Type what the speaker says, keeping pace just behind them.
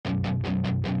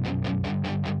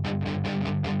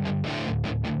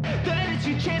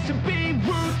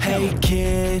Hey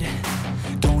kid,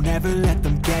 don't ever let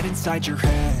them get inside your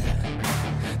head.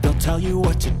 They'll tell you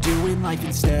what to do in life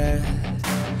instead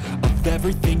of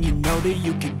everything you know that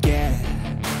you could get.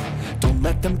 Don't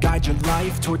let them guide your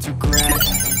life towards regret.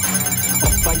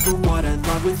 I'll fight for what I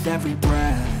love with every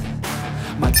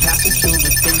breath. My past is filled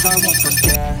with things I won't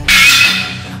forget.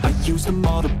 I use them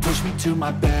all to push me to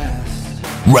my best.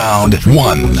 Round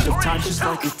 1. Time's just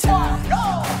like a test.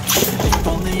 If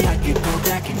only I could go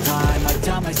back in time, I'd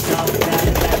tell myself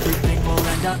that everything will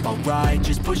end up alright.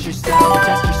 Just push yourself,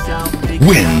 test yourself, figure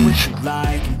out what you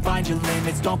like, and find your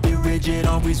limits, don't be rigid,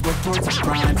 always work towards a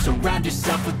crime. Surround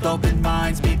yourself with open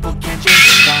minds, people can change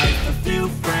your life. A few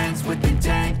friends with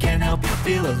intent can help you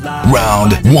feel alive.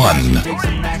 Round 1. Take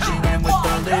some action and with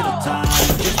a little time,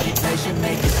 just be patient,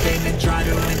 make a statement, try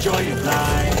to enjoy your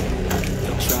life.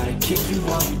 Try to kick you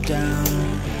while you're down.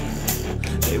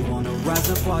 They wanna rise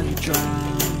up while you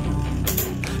drown.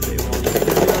 They wanna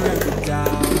figure every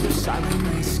doubt. They're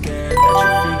silently scared that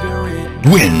you'll figure it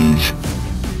out. Wins.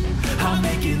 I'll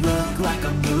make it look like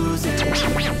I'm losing.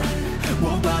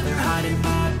 Won't bother hiding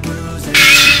my bruises.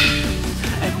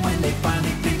 And when they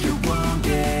finally think you're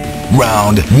wounded,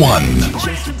 Round 1.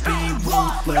 just to be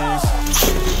ruthless.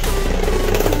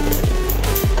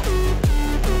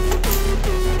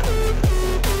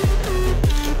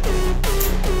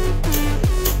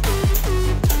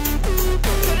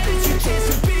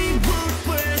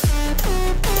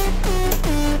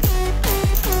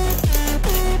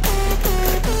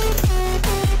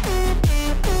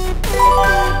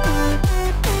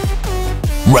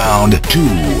 Round 2.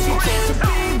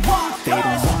 They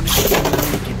don't wanna see you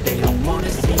make it, they don't wanna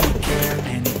see you care.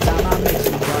 Anytime I make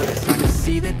some progress, I can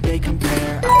see that they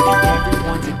compare. I think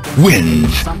everyone's against me,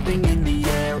 Wins. something in the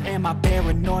air. Am I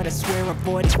paranoid? I swear a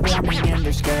void is forming and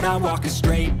they're scared. I walk a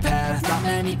straight path, not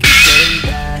many can say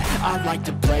that. I like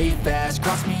to play fast,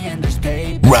 cross me and there's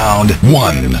payback. Round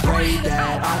 1. Pray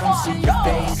that I don't see your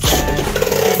face yet.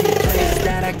 Any place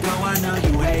that I go, I know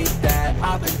you hate that.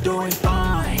 I've been doing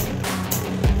fine,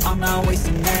 I'm not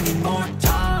wasting any more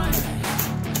time.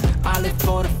 I live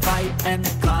for the fight and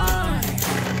the climb,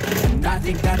 and I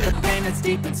think that the pain that's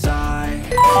deep inside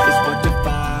is what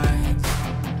defines.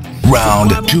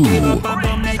 Round 2. I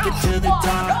won't make it to the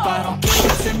top. I don't care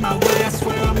what's in my way, I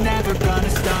swear I'm never gonna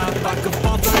stop. I could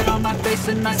fall flat on my face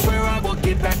and I swear I will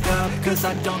get back up, cause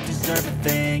I don't deserve a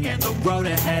thing and the road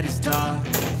ahead is tough.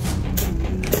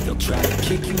 They'll try to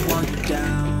kick you while you're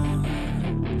down.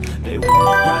 They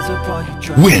wanna rise up while you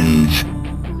drown. Wins.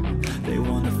 They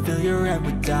wanna fill your head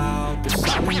with doubt. They're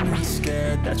silently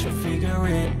scared that you'll figure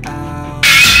it out.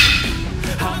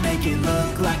 I'll make it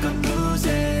look like I'm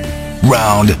losing.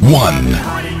 Round 1.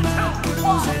 Hiding my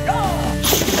bruises.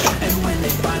 And when they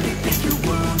finally think you're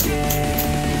wounded,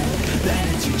 then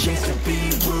it's your chance to be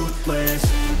ruthless.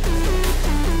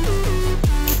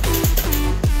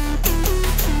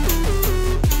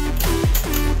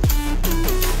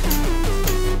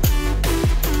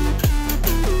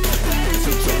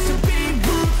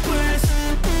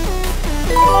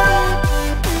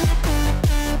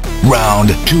 Round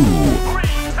 2.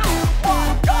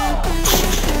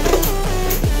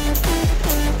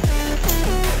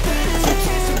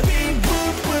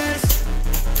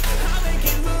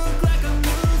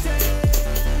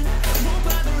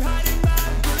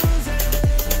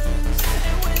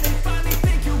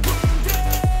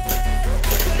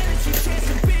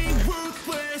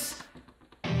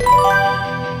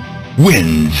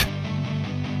 Wins.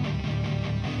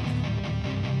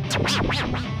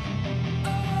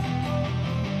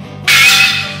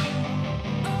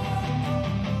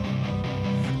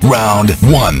 Round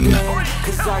 1.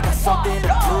 Cause I got something to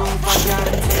prove. I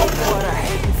gotta take what I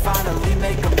hate and finally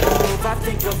make a move. I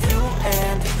think of you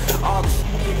and all the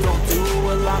shit you don't do.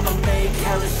 Well, I'ma make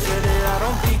hella sure that I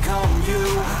don't become you.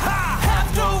 I have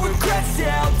no regrets,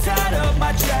 yeah, I'll tie up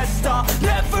my chest. I'll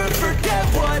never forget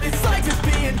what it's like just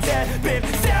being dead. Been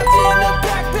stabbed in the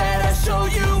back bed, I'll show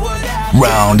you what happened.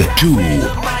 Round 2.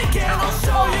 I'll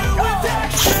show you with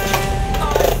action. I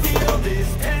feel this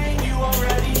pain, you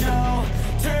already know.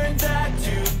 Turn that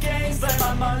to gains, let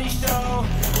my money show.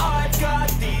 I've got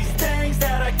these things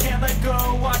that I can't let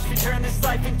go. Watch me turn this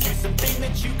life into something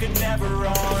that you can never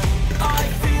own. I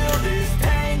feel this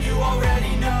pain, you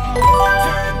already know.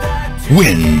 Turn that to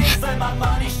Wins. gains, let my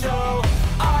money show.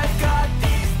 I've got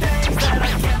these things that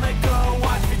I can't let go.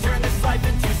 Watch me turn this life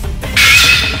into something that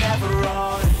you can never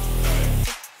own.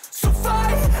 So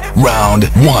fight and Round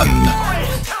 1.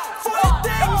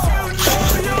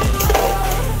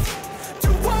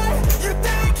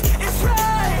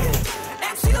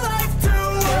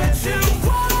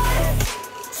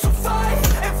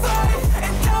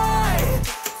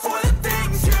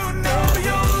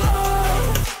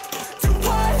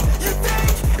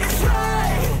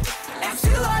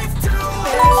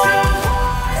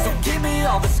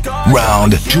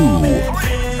 Round 2.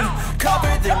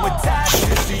 Cover them with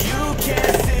tattoos so you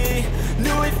can't see.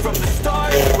 Knew it from the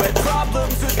start, you had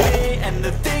problems with me and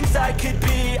the things I could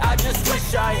be, I just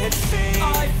wish I had seen.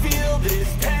 I feel this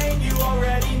pain, you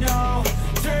already know.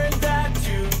 Turn that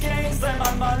to gains, let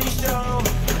my money show.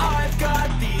 I've got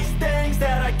these things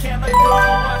that I can't let go.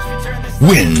 Watch me turn this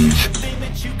Wins. thing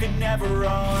that you could never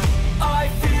own. I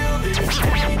feel this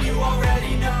pain, you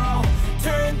already know.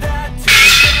 Turn that to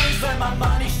gains, let my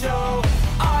money show.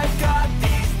 I've got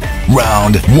these things.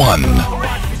 Round 1.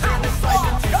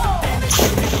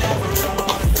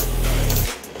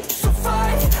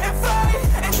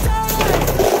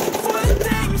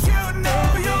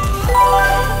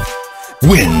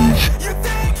 Wins. You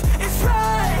think it's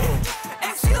right,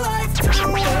 it's your life, do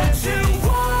what you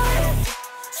want.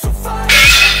 So fight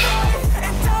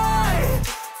and die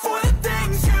for the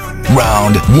things you know.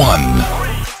 Round 1.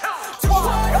 Do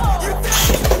what you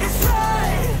think is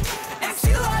right, it's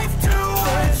your life, do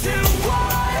what you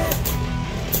want.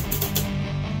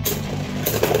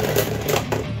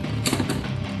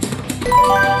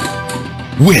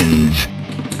 Wins.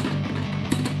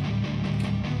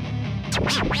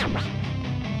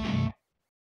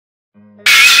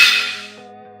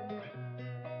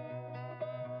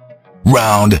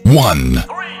 Round 1. 3,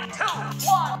 2,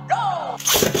 1, go!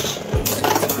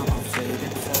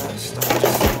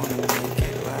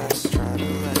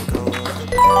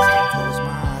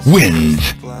 Wins.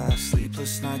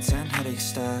 Sleepless nights and headaches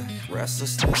stack.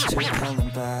 Restlessness to hell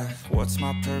and back. What's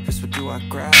my purpose? What do I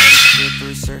grab?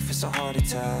 Slippery surface, a heart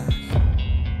attack.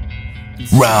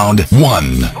 Round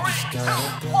 1. 3, 2,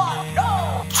 1,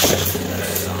 go!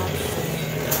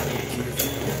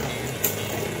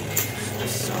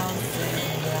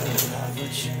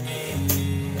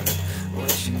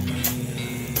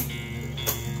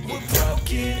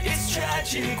 It's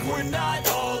tragic, we're not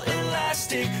all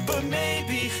elastic, but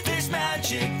maybe there's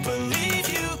magic. Believe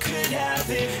you could have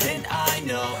it, and I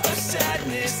know of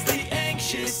sadness, the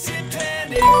anxious and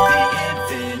panic, the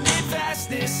infinite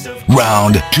vastness of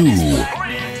Round 2. 3,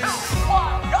 2,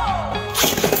 1, go!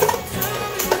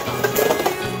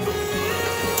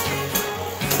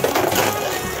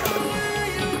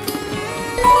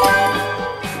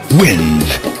 Wins.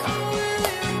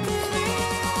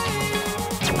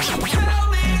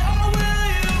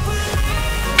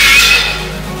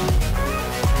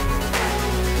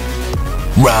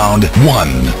 Round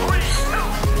 1.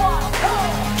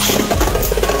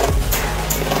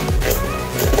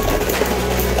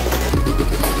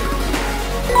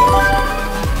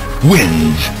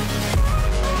 Wins.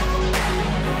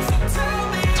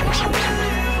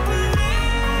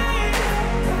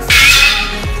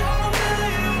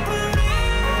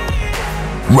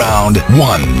 Round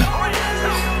 1.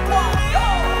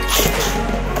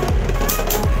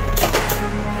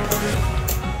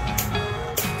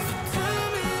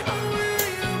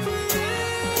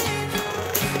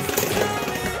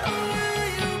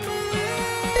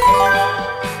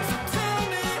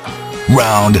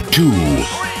 Round 2.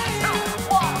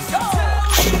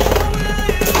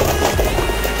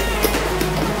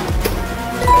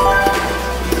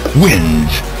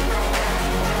 Wins.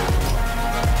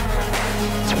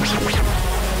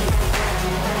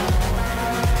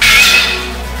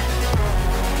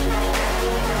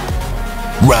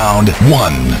 Round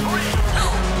 1.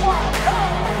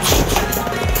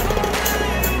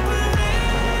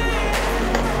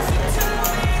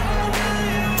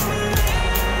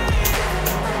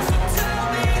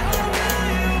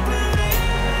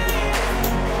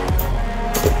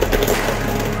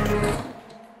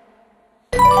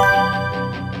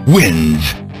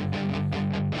 Wins.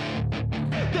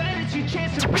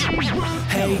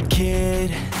 Hey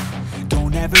kid,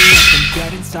 don't ever let them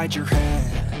get inside your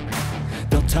head.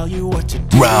 They'll tell you what to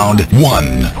do. Round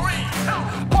 1.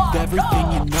 Of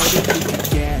everything you know that you can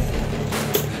get.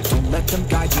 Don't let them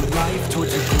guide your life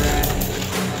towards regret.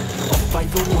 I'll fight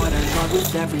for what I love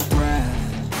with every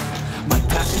breath. My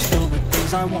past is filled with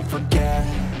things I won't forget.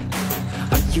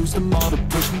 I use them all to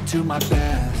push me to my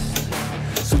best.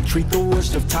 So treat the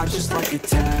worst of times just like a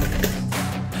test.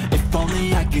 If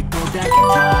only I could go back in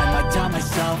time, I'd tell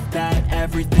myself that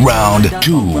everything Round would end up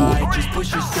 2. alright. Just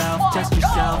push yourself, test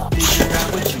yourself, figure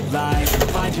out what you like.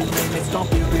 Find your limits, don't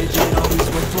be rigid, always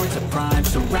work towards a prime.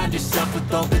 Surround yourself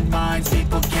with open minds,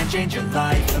 people can change your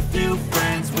life. A few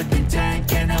friends with intent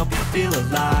can help you feel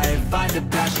alive. Find a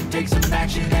passion, take some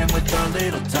action, and with a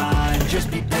little time, just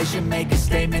be patient, make a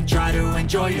statement, try to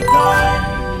enjoy your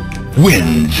life.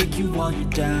 Wins. Kick you while you're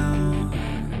down.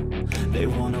 They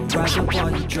wanna rise up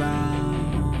while you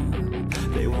drown.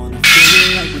 They wanna feel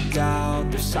cigarette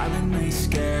without. They're silently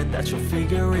scared that you'll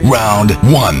figure it Round out.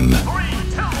 1.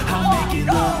 I'll make it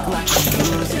look like I'm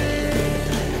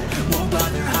losing. Won't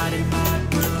bother hiding my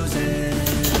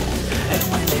bruises. And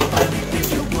when they finally think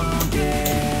you're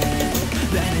wounded,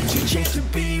 then it's your chance to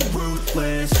be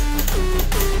ruthless.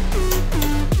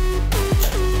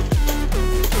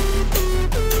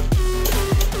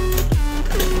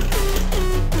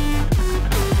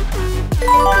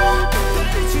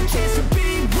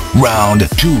 Round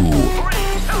 2.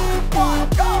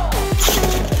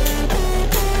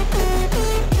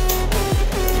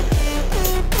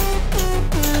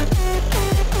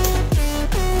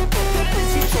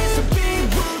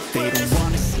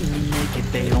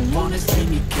 They don't wanna see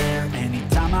me care.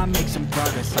 Anytime I make some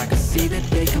progress, I can see that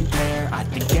they compare. I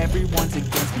think everyone's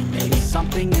against me, maybe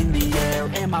something in the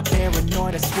air. Am I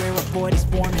paranoid? I swear a void is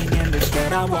forming in their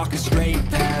stead. I walk a straight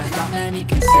path, not many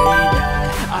can say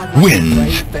that. I like to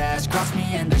play fast, cross me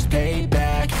and there's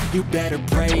payback. You better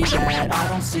pray that I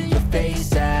don't see your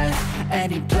face at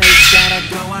any place that I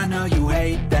go. I know you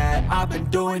hate that. I've been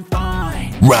doing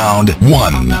fine. Round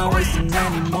 1. I'm not wasting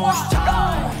any more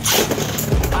time.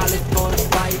 I live for the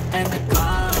fight and the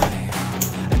climb,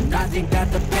 and I think that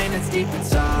the pain that's deep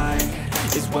inside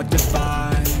is what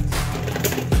defines.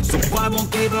 So I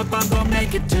won't give up, I'm gonna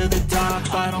make it to the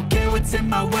top. I don't care what's in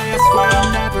my way, I swear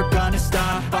I'm never gonna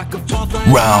stop. I could fall flat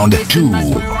Round 2.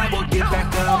 I swear I won't get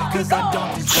back up, cause I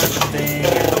don't deserve a thing,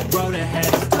 and the road ahead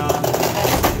is tough.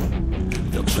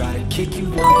 They'll try to kick you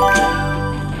while you're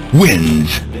down.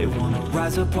 Wins. They wanna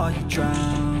rise up while you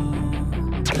drown.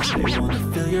 They wanna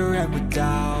fill your head with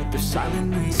doubt. They're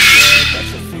silently scared that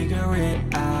you'll figure it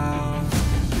out.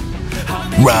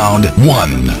 Round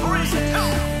 1.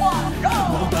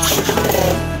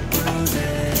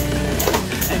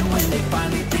 And when they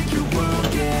finally think you're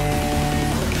wounded,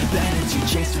 then it's your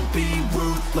chance to be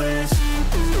ruthless.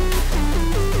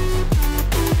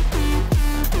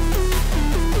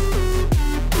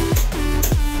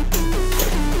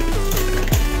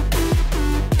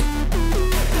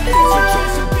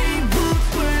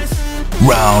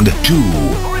 Round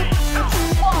 2.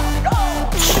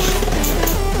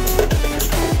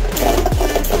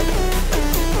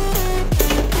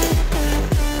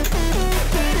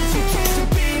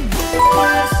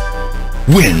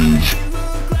 Wins.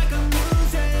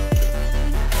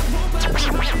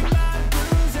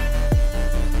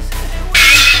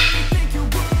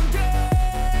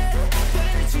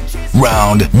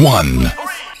 Round 1.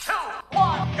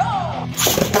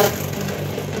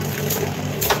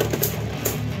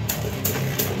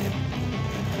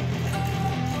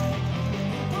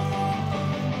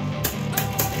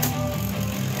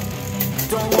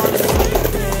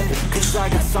 I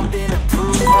got something to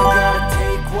prove. I gotta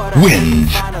take what I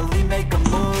Wins. finally make a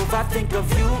move. I think of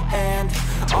you and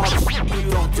all the shit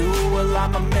you don't do. Well,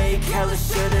 I'ma make hella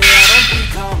sure that I don't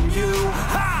become you.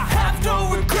 I have no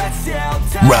regrets, yeah, I'll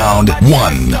tell Round my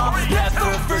 1.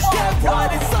 never forget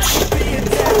what it's like to be a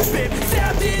dead bitch.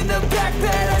 Stabbed in the back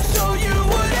bed, I'll show you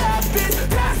what happens.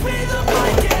 Pass me the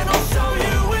mic and I'll show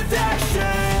you with action.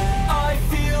 I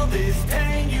feel this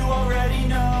pain, you already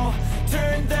know.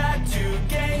 Turn that to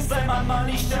gains, let my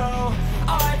money show.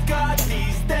 I've got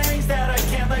these things that I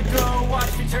can't let go.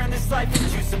 Watch me turn this life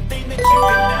into something that you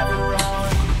can never own.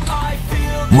 I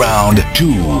feel this Round pain, 2.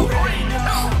 you already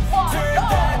know. Turn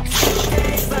that to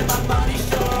gains, let my money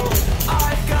show.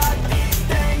 I've got these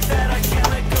things that I can't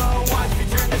let go. Watch me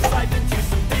turn this life into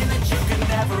something that you can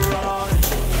never own.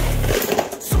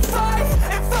 So fight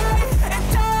and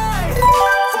die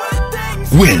for the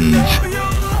things Wins. you know you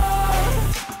love.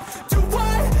 Do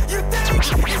what you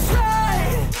think is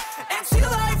right, and see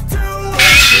life do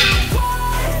what you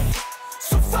want.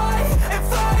 So fight and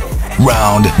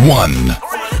Round 1.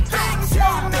 for the things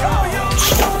you know you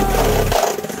love.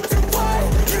 Do what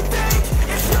you think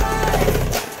is right,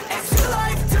 and see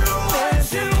life do what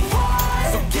you want.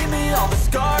 So give me all the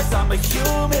scars, I'm a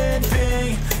human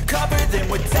being. Cover them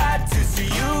with tattoos so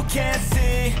you can't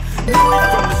see. Knew it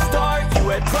from the start, you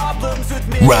had problems with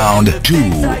me. Round The 2.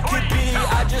 things I could be,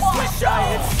 I just wish I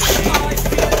had seen. I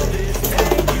feel this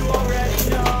pain, you already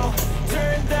know.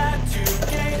 Turn that to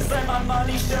gains, let my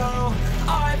money show.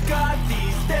 I've got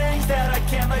these things that I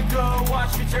can't let go.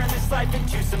 Watch me turn this life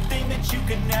into something that you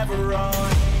could never own.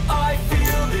 I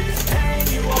feel this pain,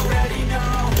 you already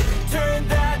know. Turn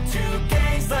that to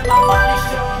gains, let my money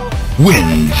show.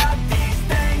 Wins.